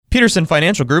Peterson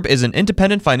Financial Group is an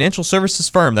independent financial services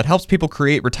firm that helps people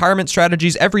create retirement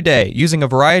strategies every day using a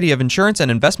variety of insurance and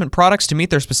investment products to meet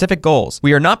their specific goals.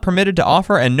 We are not permitted to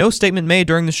offer, and no statement made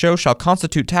during the show shall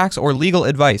constitute tax or legal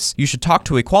advice. You should talk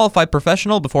to a qualified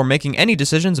professional before making any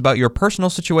decisions about your personal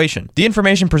situation. The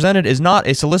information presented is not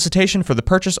a solicitation for the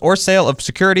purchase or sale of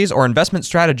securities or investment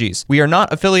strategies. We are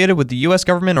not affiliated with the U.S.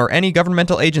 government or any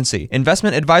governmental agency.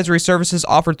 Investment advisory services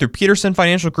offered through Peterson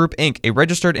Financial Group, Inc., a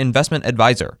registered investment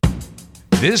advisor.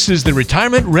 This is the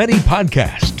Retirement Ready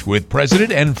Podcast with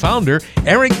President and Founder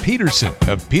Eric Peterson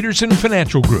of Peterson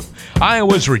Financial Group,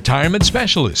 Iowa's retirement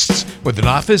specialists with an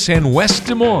office in West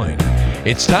Des Moines.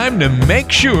 It's time to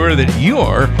make sure that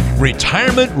you're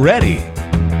retirement ready.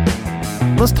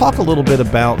 Let's talk a little bit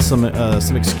about some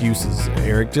excuses,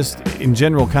 Eric. Just in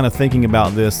general, kind of thinking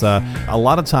about this, a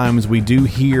lot of times we do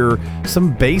hear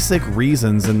some basic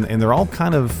reasons, and they're all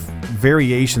kind of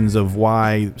variations of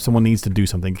why someone needs to do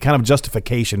something, kind of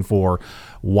justification for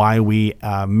why we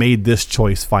made this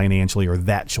choice financially or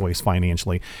that choice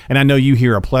financially. And I know you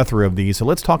hear a plethora of these, so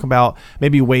let's talk about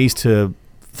maybe ways to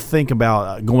think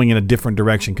about going in a different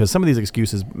direction, because some of these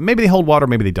excuses, maybe they hold water,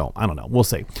 maybe they don't. I don't know. We'll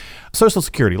see. Social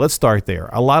Security, let's start there.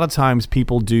 A lot of times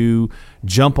people do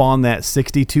jump on that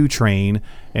 62 train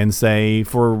and say,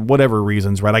 for whatever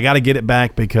reasons, right, I got to get it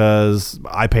back because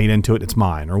I paid into it, it's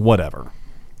mine, or whatever.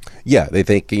 Yeah, they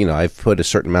think, I've put a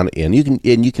certain amount in.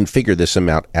 You can figure this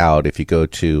amount out if you go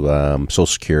to Social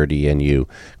Security and you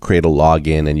create a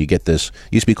login and you get this,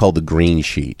 it used to be called the green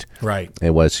sheet. Right.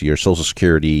 It was your Social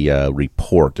Security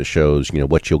report that shows,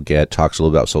 what you'll get, talks a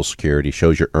little about Social Security,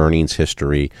 shows your earnings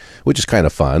history, which is kind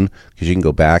of fun because you can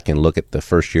go back and look at the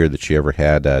first year that you ever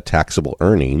had taxable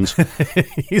earnings.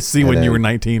 You see when you were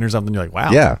 19 or something, you're like, wow.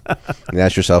 Yeah. And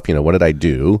ask yourself, what did I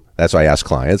do? That's why I ask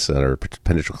clients or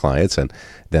potential clients, and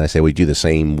then I say, we do the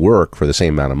same work for the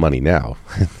same amount of money now.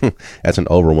 That's an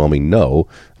overwhelming no,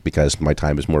 because my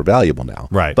time is more valuable now.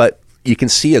 Right. But you can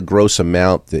see a gross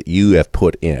amount that you have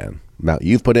put in, amount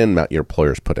you've put in, amount your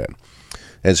employers put in.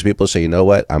 And so people say, you know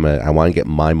what, I want to get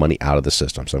my money out of the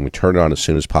system. So I'm going to turn it on as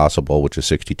soon as possible, which is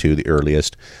 62, the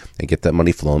earliest, and get that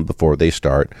money flowing before they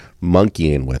start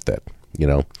monkeying with it. I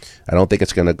don't think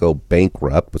it's going to go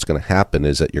bankrupt. What's going to happen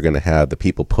is that you're going to have the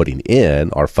people putting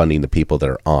in are funding the people that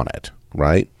are on it,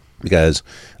 right? Because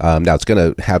now it's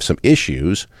going to have some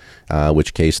issues,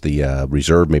 which case the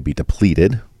reserve may be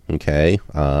depleted. Okay,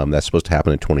 that's supposed to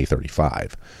happen in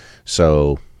 2035.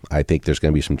 So I think there's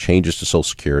going to be some changes to Social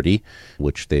Security,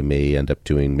 which they may end up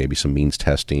doing maybe some means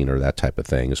testing or that type of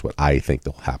thing is what I think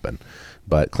will happen.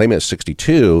 But claiming at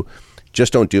 62,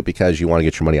 just don't do it because you want to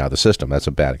get your money out of the system. That's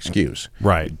a bad excuse.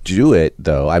 Right. Do it,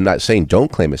 though. I'm not saying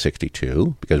don't claim at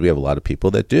 62 because we have a lot of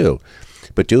people that do.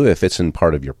 But do it if it's in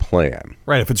part of your plan.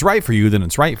 Right. If it's right for you, then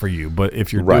it's right for you. But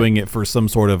if you're doing it for some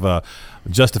sort of a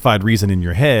justified reason in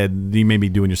your head, you may be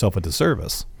doing yourself a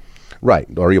disservice. Right.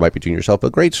 Or you might be doing yourself a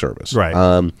great service.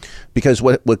 Right. Because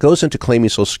what goes into claiming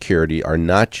Social Security are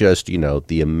not just,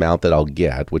 the amount that I'll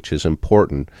get, which is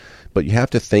important, but you have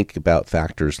to think about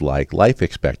factors like life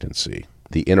expectancy,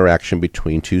 the interaction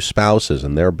between two spouses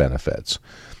and their benefits,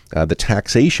 the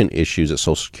taxation issues that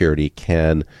Social Security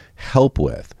can help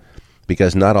with.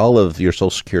 Because not all of your Social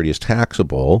Security is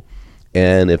taxable,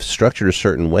 and if structured a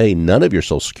certain way, none of your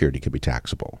Social Security could be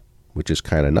taxable, which is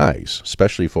kind of nice,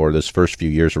 especially for this first few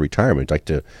years of retirement. You'd like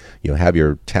to, have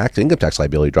your income tax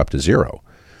liability drop to zero.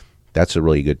 That's a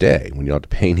really good day when you don't have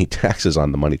to pay any taxes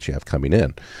on the money that you have coming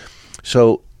in.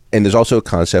 So, and there's also a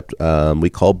concept we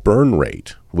call burn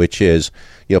rate, which is,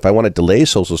 if I want to delay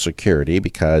Social Security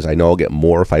because I know I'll get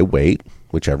more if I wait,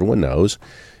 which everyone knows.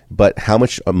 But how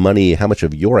much money, how much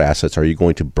of your assets are you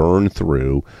going to burn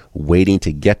through waiting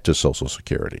to get to Social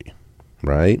Security,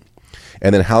 right?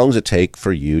 And then how long does it take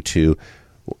for you to,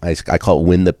 I call it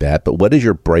win the bet, but what is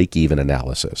your break-even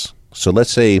analysis? So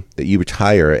let's say that you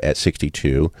retire at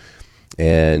 62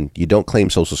 and you don't claim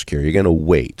Social Security. You're going to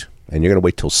wait, and you're going to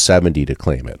wait till 70 to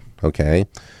claim it, okay?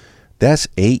 That's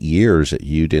 8 years that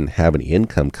you didn't have any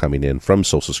income coming in from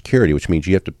Social Security, which means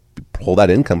you have to pull that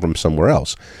income from somewhere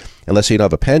else. And let's say you don't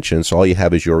have a pension, so all you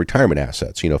have is your retirement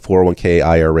assets, 401k,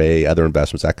 IRA, other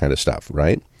investments, that kind of stuff,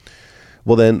 right?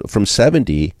 Well, then from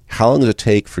 70, how long does it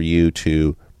take for you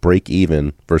to break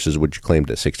even versus what you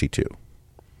claimed at 62?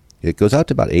 It goes out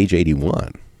to about age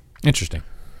 81. Interesting.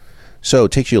 So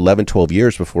it takes you 11, 12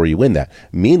 years before you win that.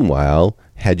 Meanwhile,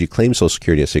 had you claimed Social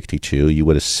Security at 62, you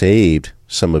would have saved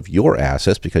some of your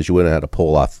assets because you wouldn't have had to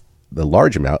pull off the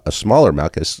large amount, a smaller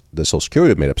amount, because the Social Security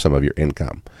would have made up some of your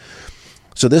income.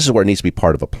 So this is where it needs to be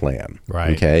part of a plan.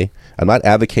 Right. Okay. I'm not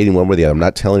advocating one way or the other. I'm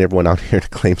not telling everyone out here to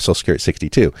claim Social Security at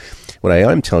 62. What I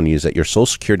am telling you is that your Social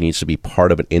Security needs to be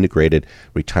part of an integrated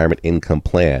retirement income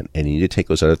plan, and you need to take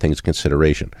those other things into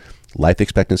consideration. Life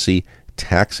expectancy,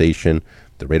 taxation,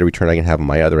 the rate of return I can have on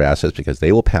my other assets, because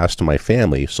they will pass to my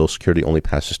family. Social Security only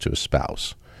passes to a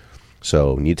spouse.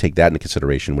 So you need to take that into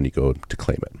consideration when you go to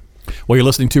claim it. Well, you're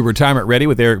listening to Retirement Ready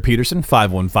with Eric Peterson,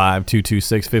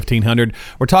 515-226-1500.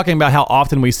 We're talking about how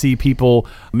often we see people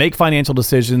make financial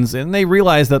decisions and they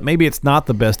realize that maybe it's not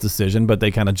the best decision, but they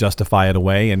kind of justify it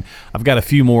away. And I've got a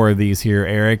few more of these here,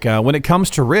 Eric. When it comes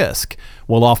to risk,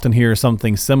 we'll often hear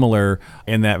something similar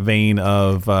in that vein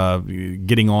of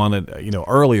getting on it,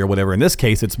 early or whatever. In this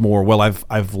case, it's more, well,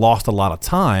 I've lost a lot of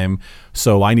time,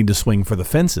 so I need to swing for the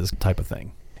fences type of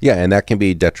thing. Yeah, and that can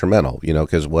be detrimental,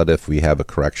 because what if we have a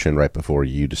correction right before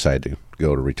you decide to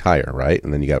go to retire, right?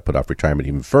 And then you got to put off retirement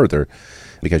even further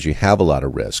because you have a lot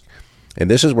of risk. And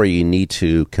this is where you need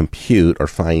to compute or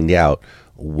find out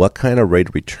what kind of rate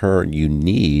of return you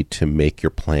need to make your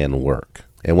plan work.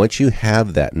 And once you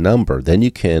have that number, then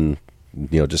you can,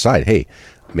 decide, hey,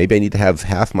 maybe I need to have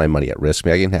half my money at risk.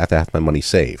 Maybe I can have half my money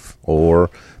safe,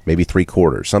 or maybe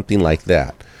 3/4, something like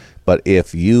that. But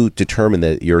if you determine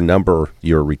that your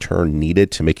return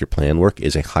needed to make your plan work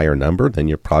is a higher number, then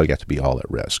you're probably got to be all at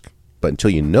risk. But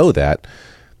until you know that,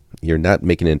 you're not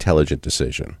making an intelligent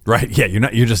decision. Right. Yeah.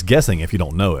 You're just guessing if you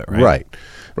don't know it. Right.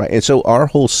 And so our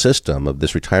whole system of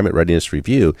this retirement readiness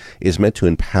review is meant to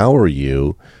empower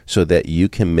you so that you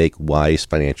can make wise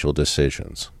financial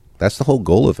decisions. That's the whole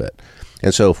goal of it.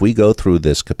 And so if we go through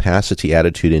this capacity,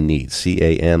 attitude, and needs,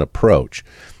 CAN approach,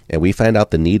 and we find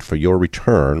out the need for your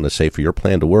return, let's say for your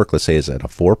plan to work, let's say is at a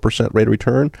 4% rate of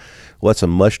return, well, that's a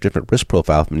much different risk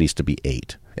profile if it needs to be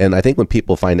 8. And I think when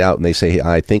people find out and they say, hey,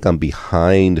 I think I'm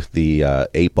behind the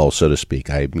 8 ball, so to speak,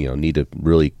 I need to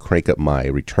really crank up my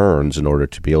returns in order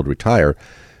to be able to retire,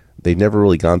 they've never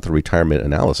really gone through retirement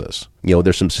analysis.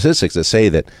 There's some statistics that say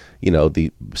that,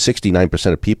 the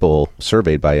 69% of people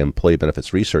surveyed by Employee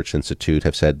Benefits Research Institute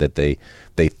have said that they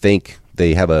think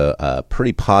they have a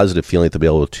pretty positive feeling that they'll be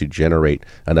able to generate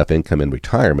enough income in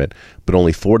retirement, but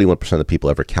only 41% of the people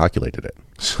ever calculated it.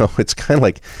 So it's kind of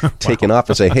like taking off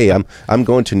and say, hey, I'm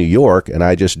going to New York and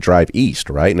I just drive east,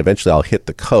 right? And eventually I'll hit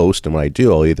the coast. And when I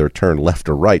do, I'll either turn left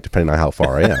or right, depending on how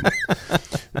far I am.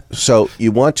 So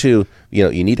you want to,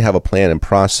 you need to have a plan and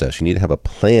process. You need to have a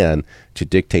plan to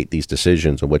dictate these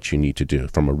decisions of what you need to do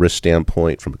from a risk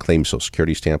standpoint, from a claim Social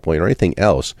Security standpoint, or anything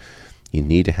else. You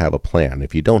need to have a plan.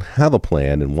 If you don't have a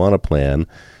plan and want a plan,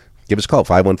 give us a call,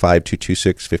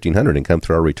 515-226-1500, and come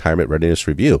through our retirement readiness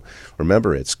review.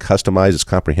 Remember, it's customized, it's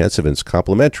comprehensive, and it's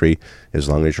complimentary as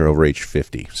long as you're over age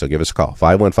 50. So give us a call,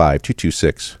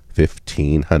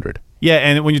 515-226-1500. Yeah,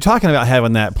 and when you're talking about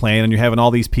having that plan and you're having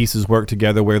all these pieces work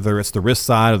together, whether it's the risk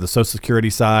side or the Social Security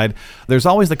side, there's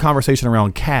always the conversation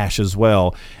around cash as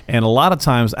well. And a lot of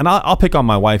times, and I'll pick on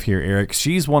my wife here, Eric,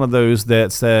 she's one of those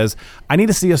that says, I need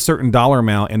to see a certain dollar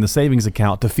amount in the savings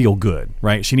account to feel good,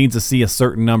 right? She needs to see a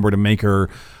certain number to make her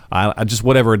just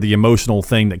whatever the emotional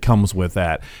thing that comes with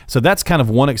that. So that's kind of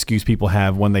one excuse people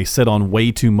have when they sit on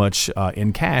way too much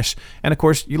in cash. And of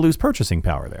course, you lose purchasing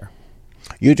power there.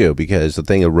 You do, because the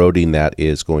thing eroding that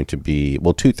is going to be,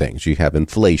 well, two things. You have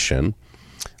inflation,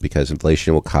 because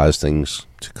inflation will cause things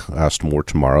to cost more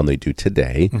tomorrow than they do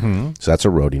today. Mm-hmm. So that's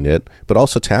eroding it. But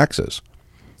also taxes.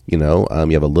 You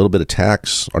have a little bit of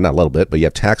tax, or not a little bit, but you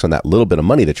have tax on that little bit of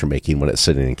money that you're making when it's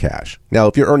sitting in cash. Now,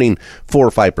 if you're earning 4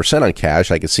 or 5% on cash,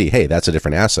 I can see, hey, that's a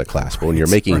different asset class. But when you're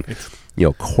making,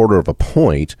 quarter of a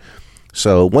point.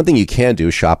 So one thing you can do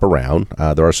is shop around.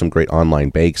 There are some great online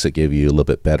banks that give you a little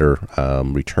bit better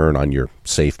return on your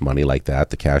safe money like that,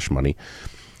 the cash money.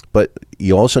 But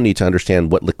you also need to understand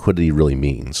what liquidity really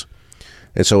means.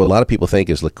 And so a lot of people think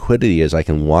is liquidity is I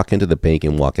can walk into the bank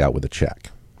and walk out with a check.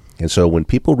 And so when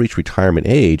people reach retirement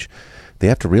age, they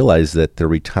have to realize that their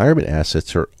retirement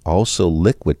assets are also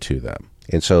liquid to them.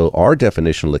 And so our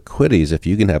definition of liquidity is if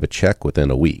you can have a check within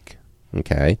a week.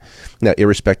 Okay. Now,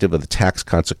 irrespective of the tax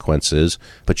consequences,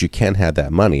 but you can have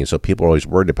that money. And so people are always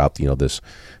worried about, this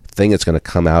thing that's going to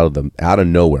come out of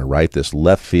nowhere, right? This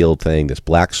left field thing, this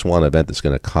black swan event that's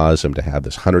going to cause them to have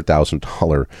this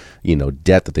 $100,000,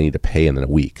 debt that they need to pay in a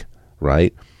week,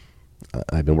 right?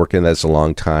 I've been working on this a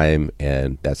long time,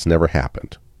 and that's never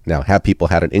happened. Now, have people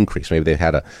had an increase? Maybe they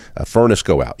had a furnace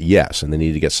go out, yes, and they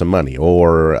need to get some money,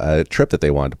 or a trip that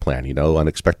they wanted to plan,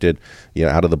 unexpected,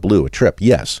 out of the blue, a trip,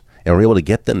 yes. And we're able to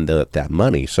get them that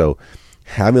money. So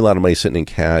having a lot of money sitting in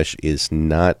cash is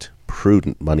not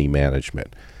prudent money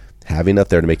management. Having enough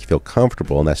there to make you feel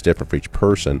comfortable, and that's different for each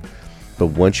person, But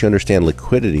once you understand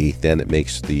liquidity, then it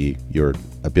makes your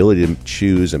ability to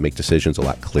choose and make decisions a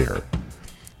lot clearer.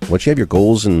 Once you have your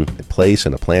goals in place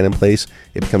and a plan in place,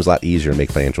 it becomes a lot easier to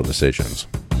make financial decisions.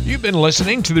 You've been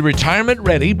listening to the Retirement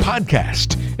Ready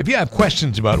podcast. If you have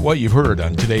questions about what you've heard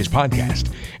on today's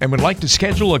podcast and would like to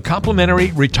schedule a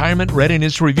complimentary retirement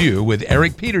readiness review with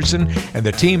Eric Peterson and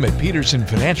the team at Peterson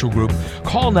Financial Group,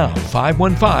 call now.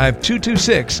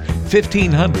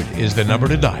 515-226-1500 is the number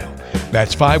to dial.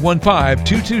 That's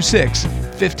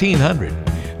 515-226-1500.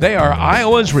 They are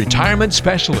Iowa's retirement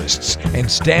specialists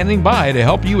and standing by to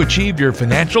help you achieve your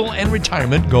financial and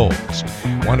retirement goals.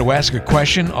 Want to ask a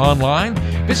question online?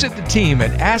 Visit the team at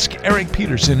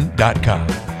AskEricPeterson.com.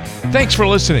 Thanks for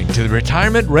listening to the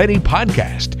Retirement Ready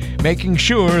podcast, making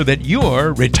sure that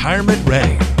you're retirement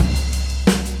ready.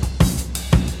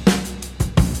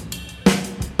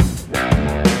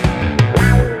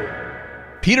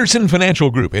 Peterson Financial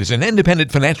Group is an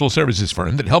independent financial services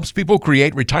firm that helps people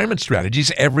create retirement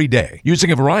strategies every day,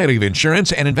 using a variety of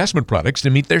insurance and investment products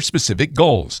to meet their specific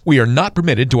goals. We are not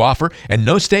permitted to offer, and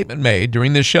no statement made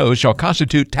during this show shall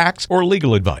constitute tax or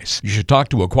legal advice. You should talk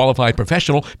to a qualified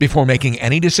professional before making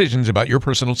any decisions about your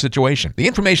personal situation. The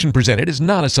information presented is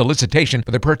not a solicitation for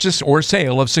the purchase or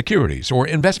sale of securities or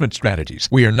investment strategies.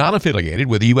 We are not affiliated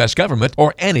with the U.S. government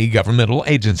or any governmental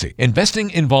agency.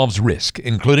 Investing involves risk,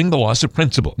 including the loss of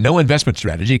principal. No investment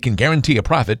strategy can guarantee a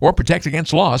profit or protect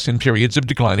against loss in periods of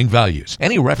declining values.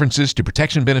 Any references to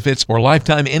protection benefits or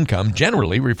lifetime income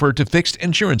generally refer to fixed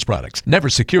insurance products, never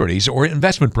securities or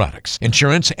investment products.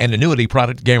 Insurance and annuity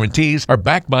product guarantees are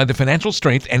backed by the financial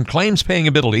strength and claims-paying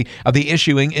ability of the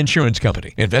issuing insurance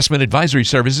company. Investment advisory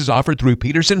services offered through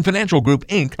Peterson Financial Group,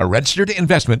 Inc., a registered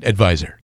investment advisor.